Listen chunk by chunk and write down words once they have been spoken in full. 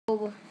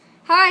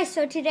Hi,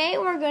 so today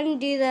we're going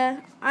to do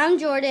I'm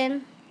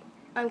Jordan.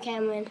 I'm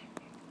Cameron.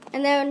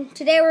 And then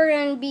today we're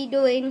going to be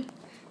doing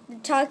the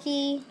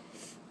Taki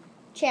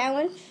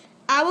challenge.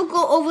 I will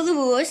go over the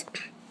rules.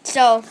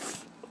 So,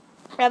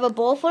 I have a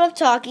bowl full of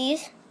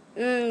Takis.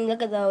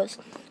 Look at those.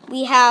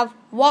 We have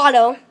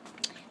water.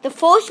 The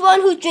first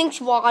one who drinks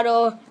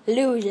water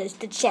loses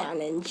the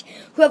challenge.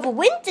 Whoever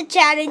wins the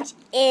challenge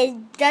is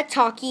the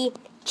Taki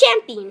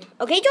champion.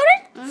 Okay,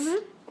 Jordan?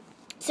 Mm-hmm.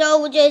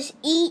 So we'll just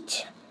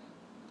eat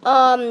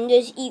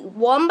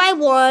one by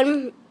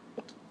one.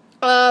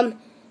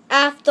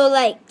 After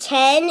like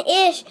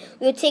 10-ish,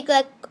 we'll take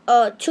like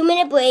a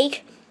 2-minute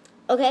break.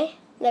 Okay,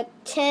 like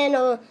 10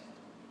 or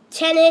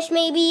 10-ish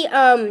maybe.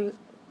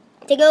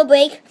 Take a little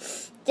break.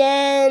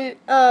 Then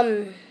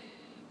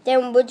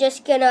we're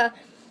just gonna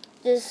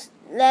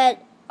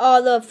let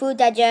all the food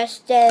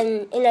digest.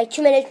 Then in like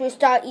 2 minutes we'll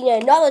start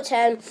eating another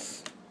 10.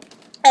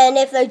 And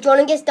if like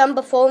Jordan gets done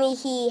before me,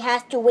 he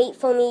has to wait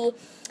for me.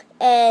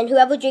 And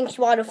whoever drinks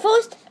water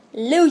first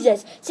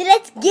loses. So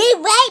let's get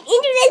right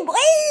into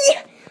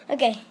this.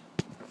 Okay.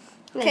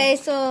 Okay,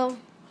 so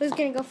who's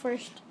gonna go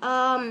first?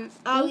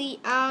 I'll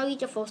eat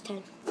the first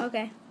 10.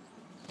 Okay.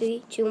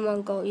 3, 2,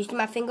 1, go. You see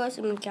my fingers?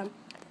 I'm gonna count.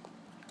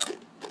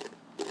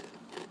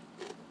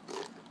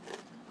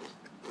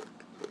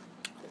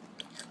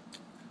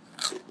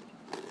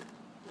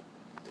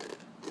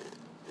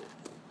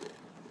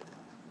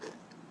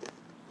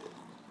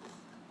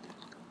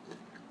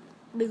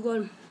 Big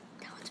one.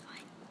 That one's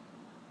fine.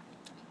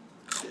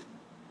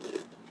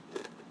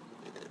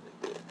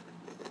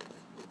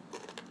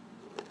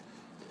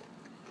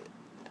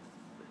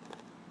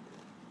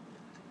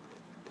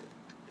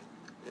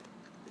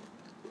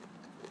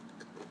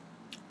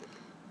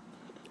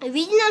 The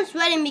reason I'm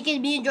sweating because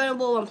me and Jordan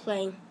both weren't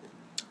playing.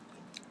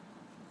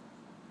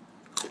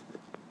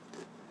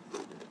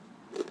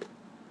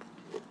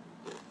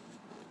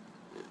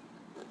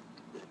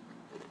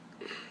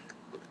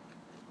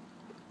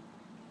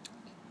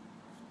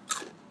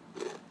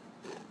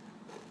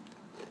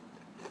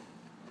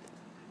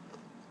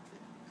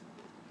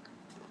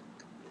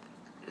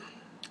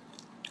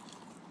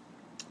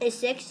 It's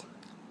 6.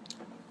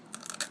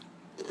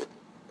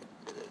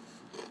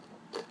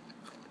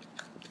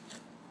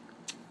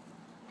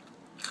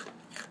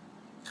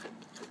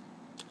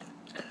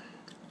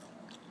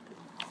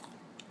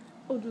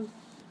 Oh, dude.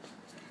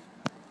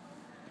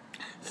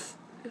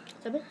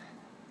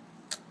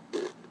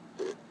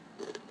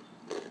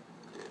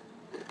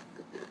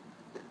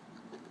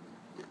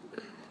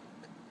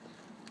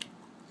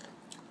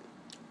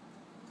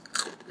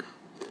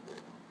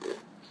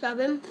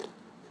 7.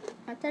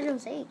 I thought it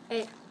was 8.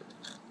 8.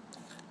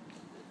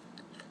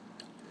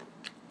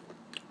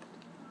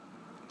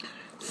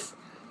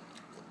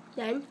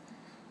 Then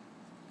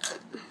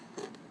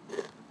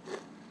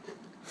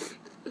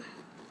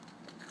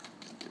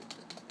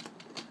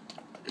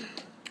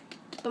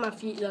put my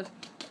feet up.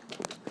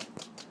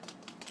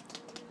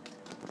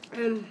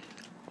 10.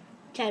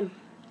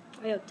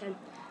 I have 10.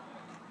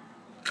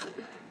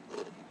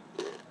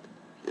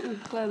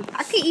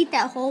 I could eat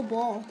that whole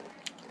bowl.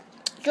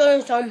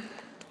 Jordan's son.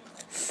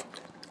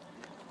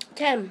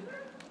 10.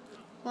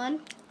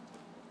 1.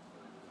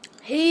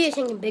 He is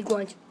thinking big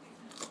ones.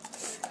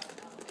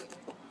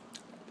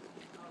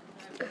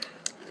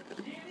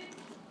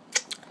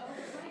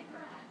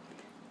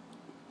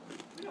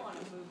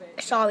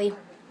 Sorry.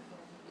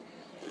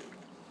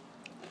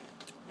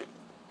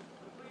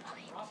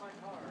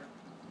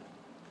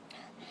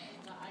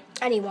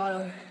 I need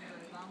water.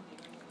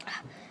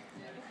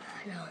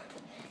 No,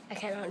 I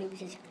cannot leave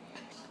this.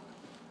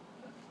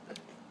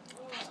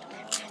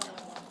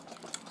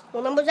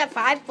 What number is that?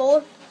 5,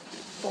 4?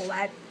 4,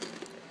 right?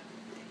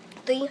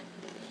 3.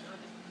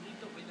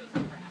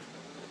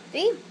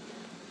 3?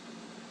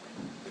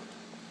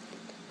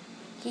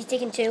 He's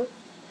taking 2.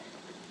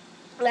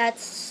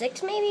 That's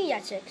 6 maybe?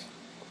 Yeah, 6.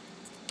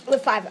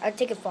 With 5, I'll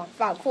take it 4.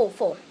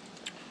 4.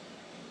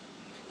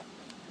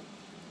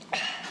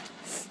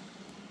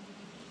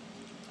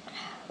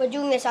 We're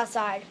doing this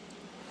outside.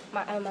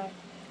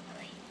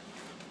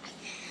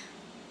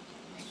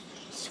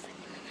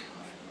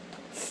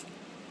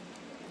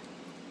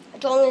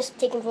 Jordan is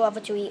taking forever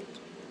to eat.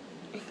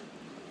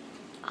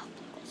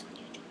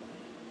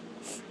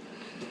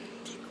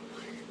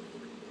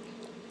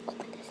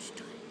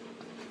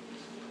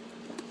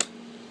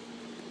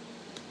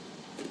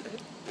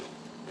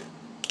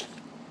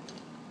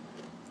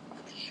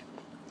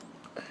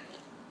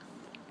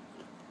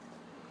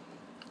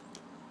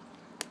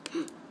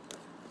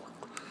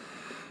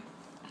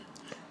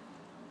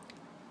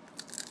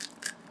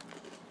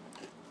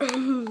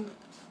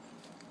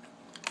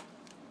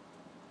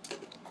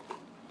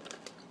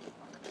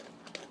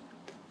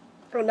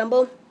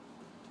 Number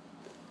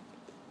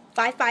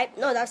 5, 5.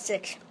 No, that's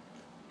 6.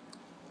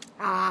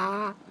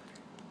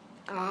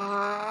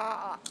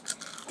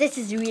 This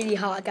is really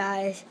hot,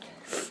 guys.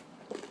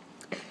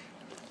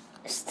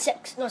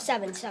 6. No,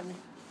 7. 7.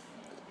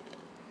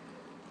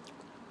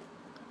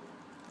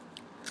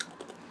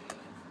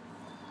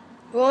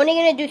 We're only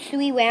gonna do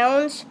 3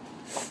 rounds.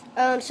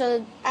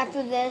 So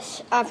after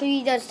this, after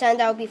he does 10,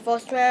 that will be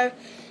first round.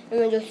 And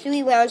we're gonna do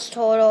 3 rounds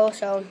total.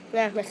 So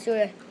yeah, let's do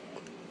it.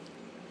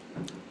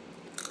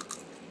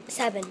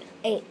 7,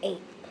 8,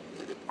 8.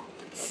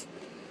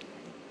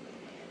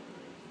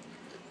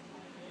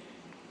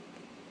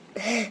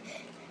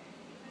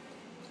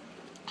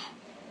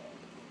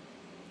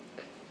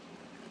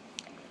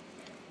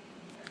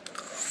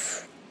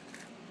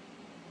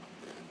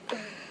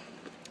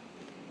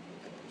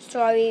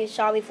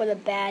 Sorry for the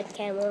bad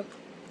camera.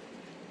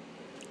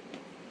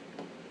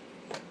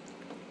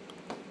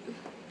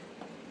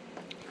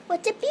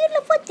 It's a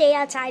beautiful day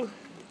outside.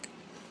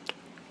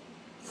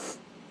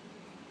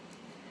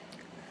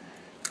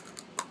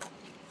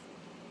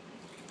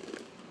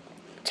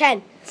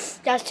 Ten.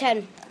 That's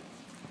 10.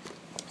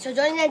 So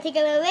Jordan's gonna take a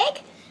little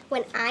break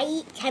when I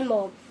eat 10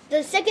 more.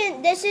 This is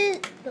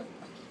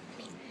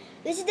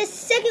the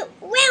second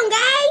round,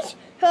 guys.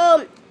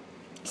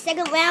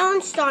 Second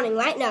round starting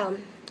right now.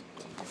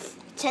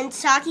 10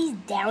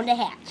 takis down to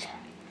half.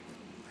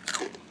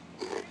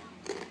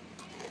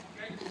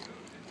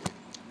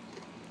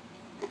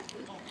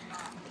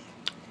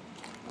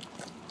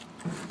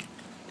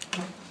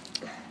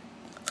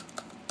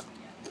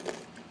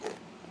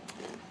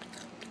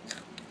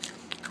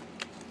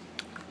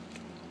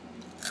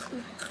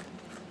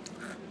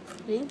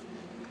 See?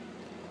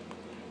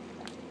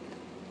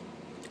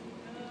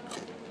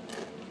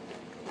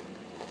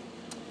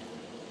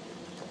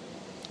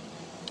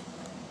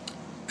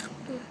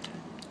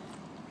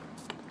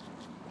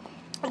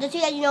 Just so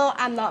that you know,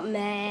 I'm not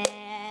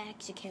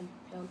Mexican.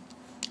 So.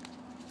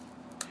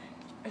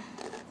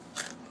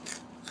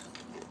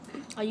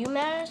 Are you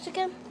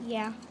Mexican?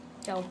 Yeah.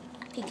 So,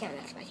 he can't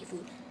have spicy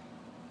food.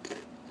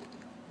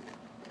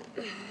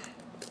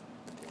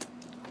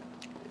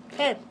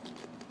 Okay.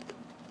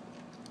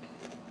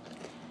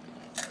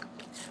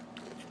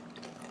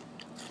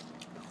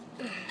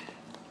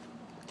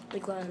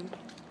 Big one.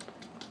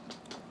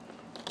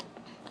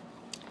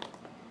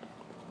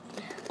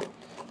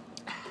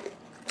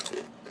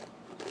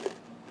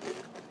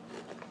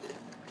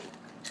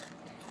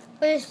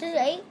 Wait, is this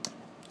 8?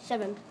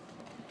 7.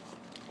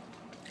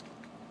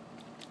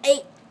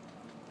 8.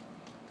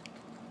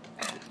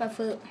 My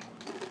foot.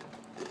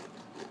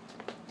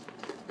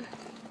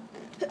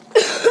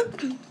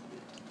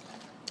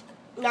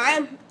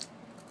 9.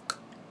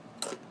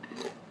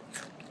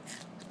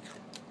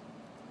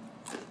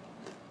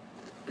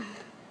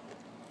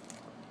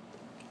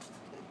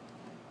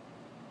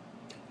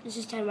 This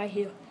is 10 right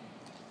here.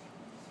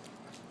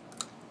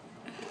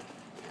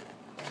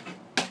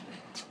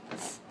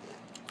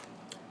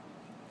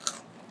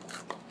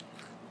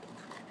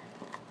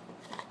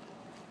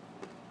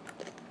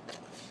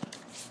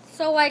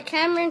 So while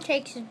Cameron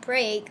takes his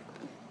break,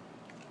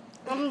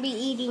 I'm going to be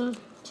eating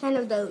 10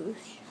 of those.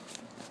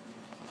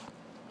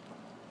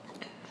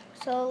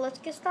 So let's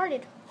get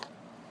started.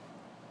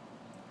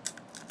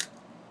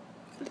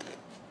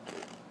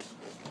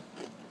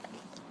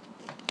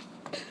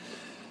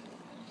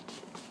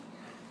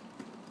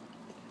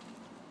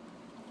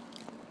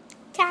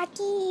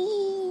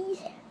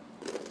 Takis.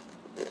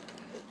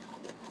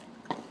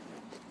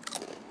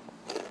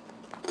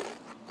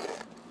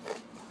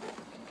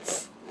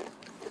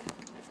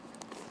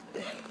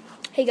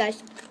 Hey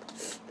guys.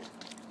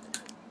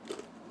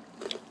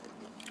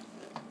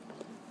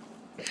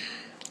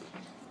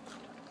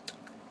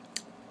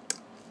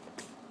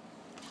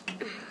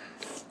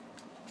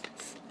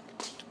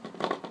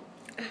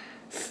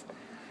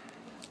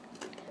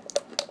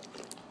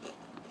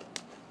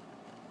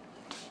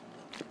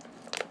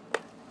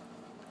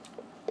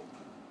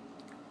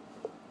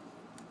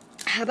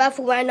 How about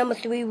for round number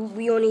 3,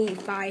 we only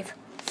eat 5?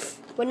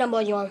 What number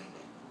are you on?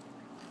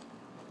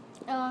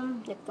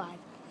 Like 5.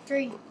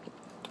 3.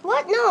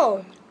 What?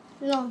 No.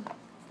 No.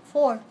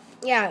 4.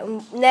 Yeah,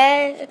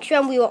 next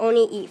round we will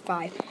only eat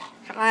 5.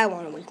 I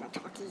want to waste my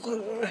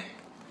takis.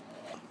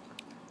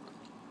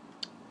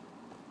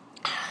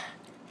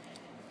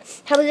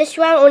 How about this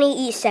round only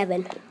eat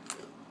 7?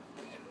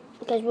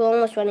 Because we're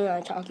almost running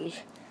out of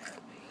takis.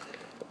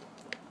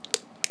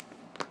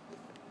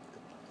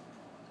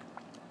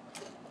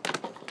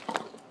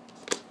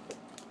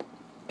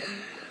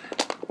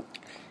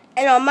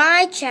 And on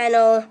my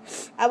channel,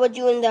 I was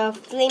doing the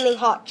Flaming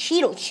Hot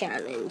Cheeto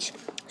Challenge.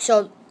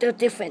 So, they're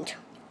different.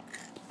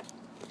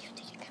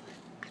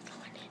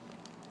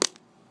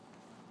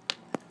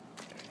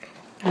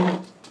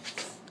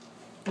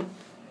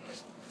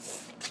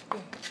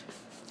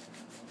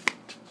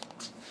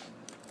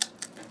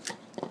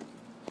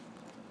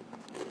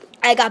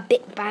 I got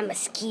bit by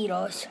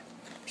mosquitoes.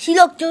 See,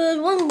 look, there's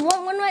one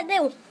right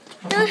there.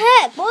 The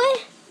heck,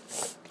 boy?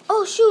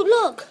 Oh, shoot,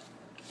 look.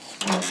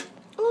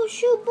 Oh,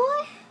 shoot,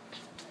 boy.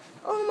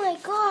 Oh, my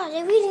God.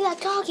 I really got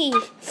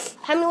takis.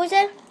 How many was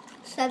there?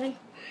 7.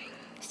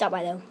 Stop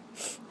right there.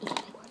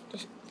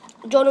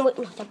 Jordan will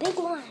eat the big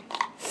one.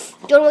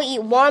 Jordan will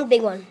eat 1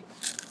 big one.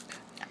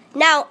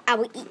 Now, I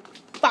will eat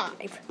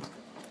 5.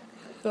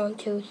 1,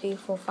 2, 3,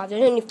 4, 5.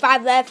 There's only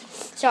 5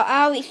 left. So,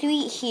 I'll eat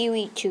 3. He will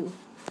eat 2.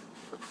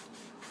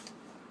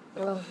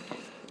 Oh.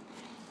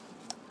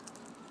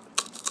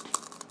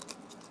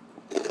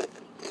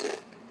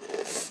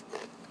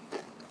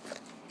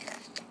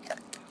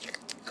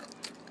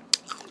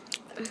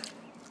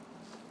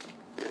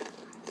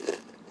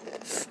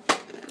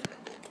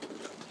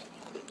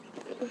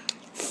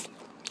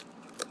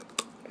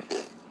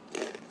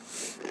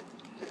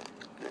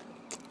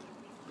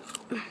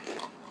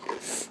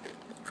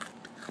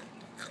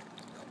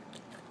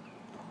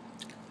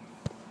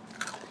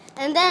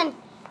 And then,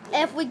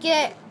 if we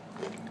get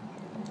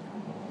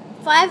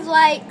 5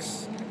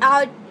 likes,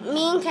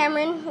 me and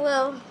Cameron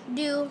will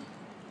do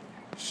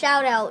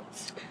shout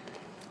outs.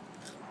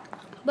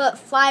 But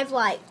 5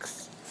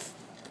 likes.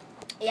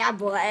 Yeah,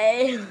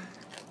 boy.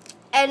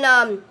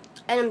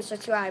 And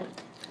subscribe.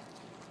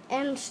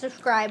 And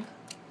subscribe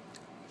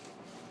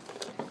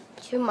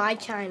To my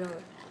channel.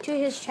 to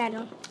his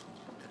channel.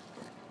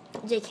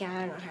 JK,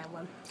 I don't have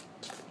one.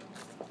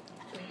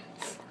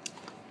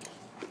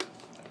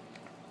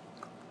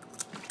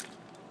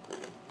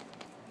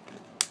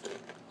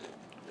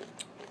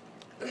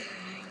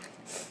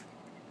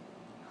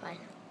 Fine.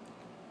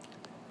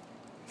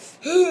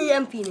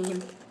 I'm feeding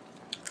him.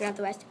 You have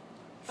the rest?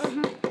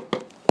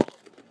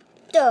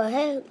 The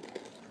hell?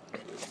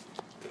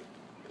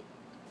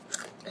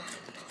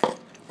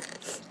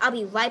 I'll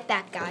be right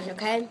back, guys,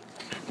 okay?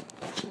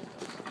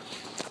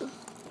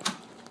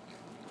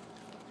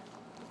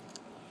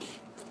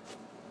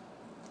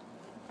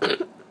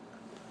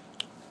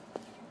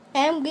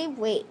 And we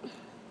wait.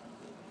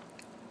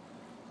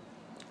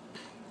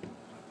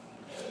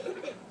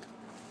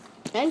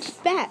 And she's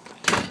back.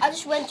 I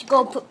just went to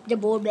go put the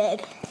bowl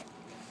back.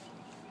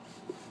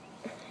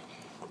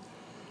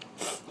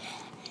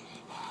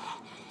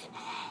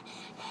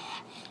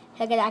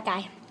 Look at that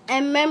guy.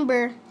 And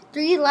remember,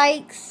 5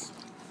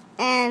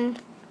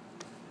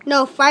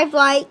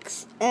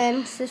 likes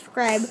and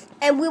subscribe.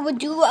 And we will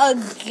do a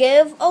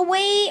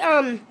giveaway.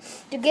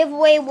 The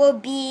giveaway will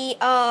be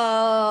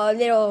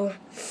little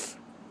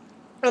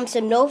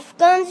some Nerf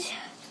guns.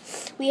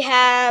 We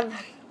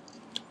have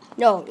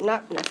not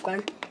Nerf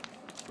gun.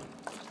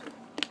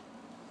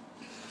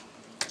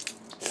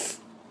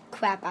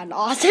 Crap! I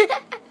lost.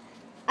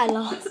 I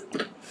lost.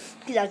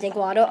 Cause I drink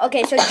water.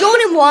 Okay, so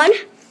Jordan won.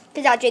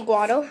 Cause I drink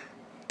water.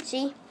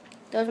 See,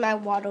 those are my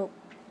water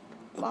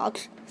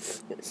mugs.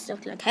 It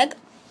sucks like heck.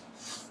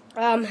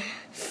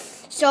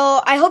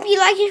 So I hope you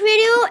like this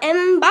video,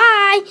 and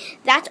bye.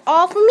 That's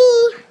all for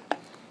me.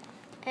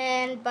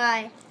 And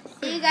bye.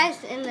 See you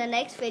guys in the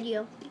next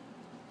video.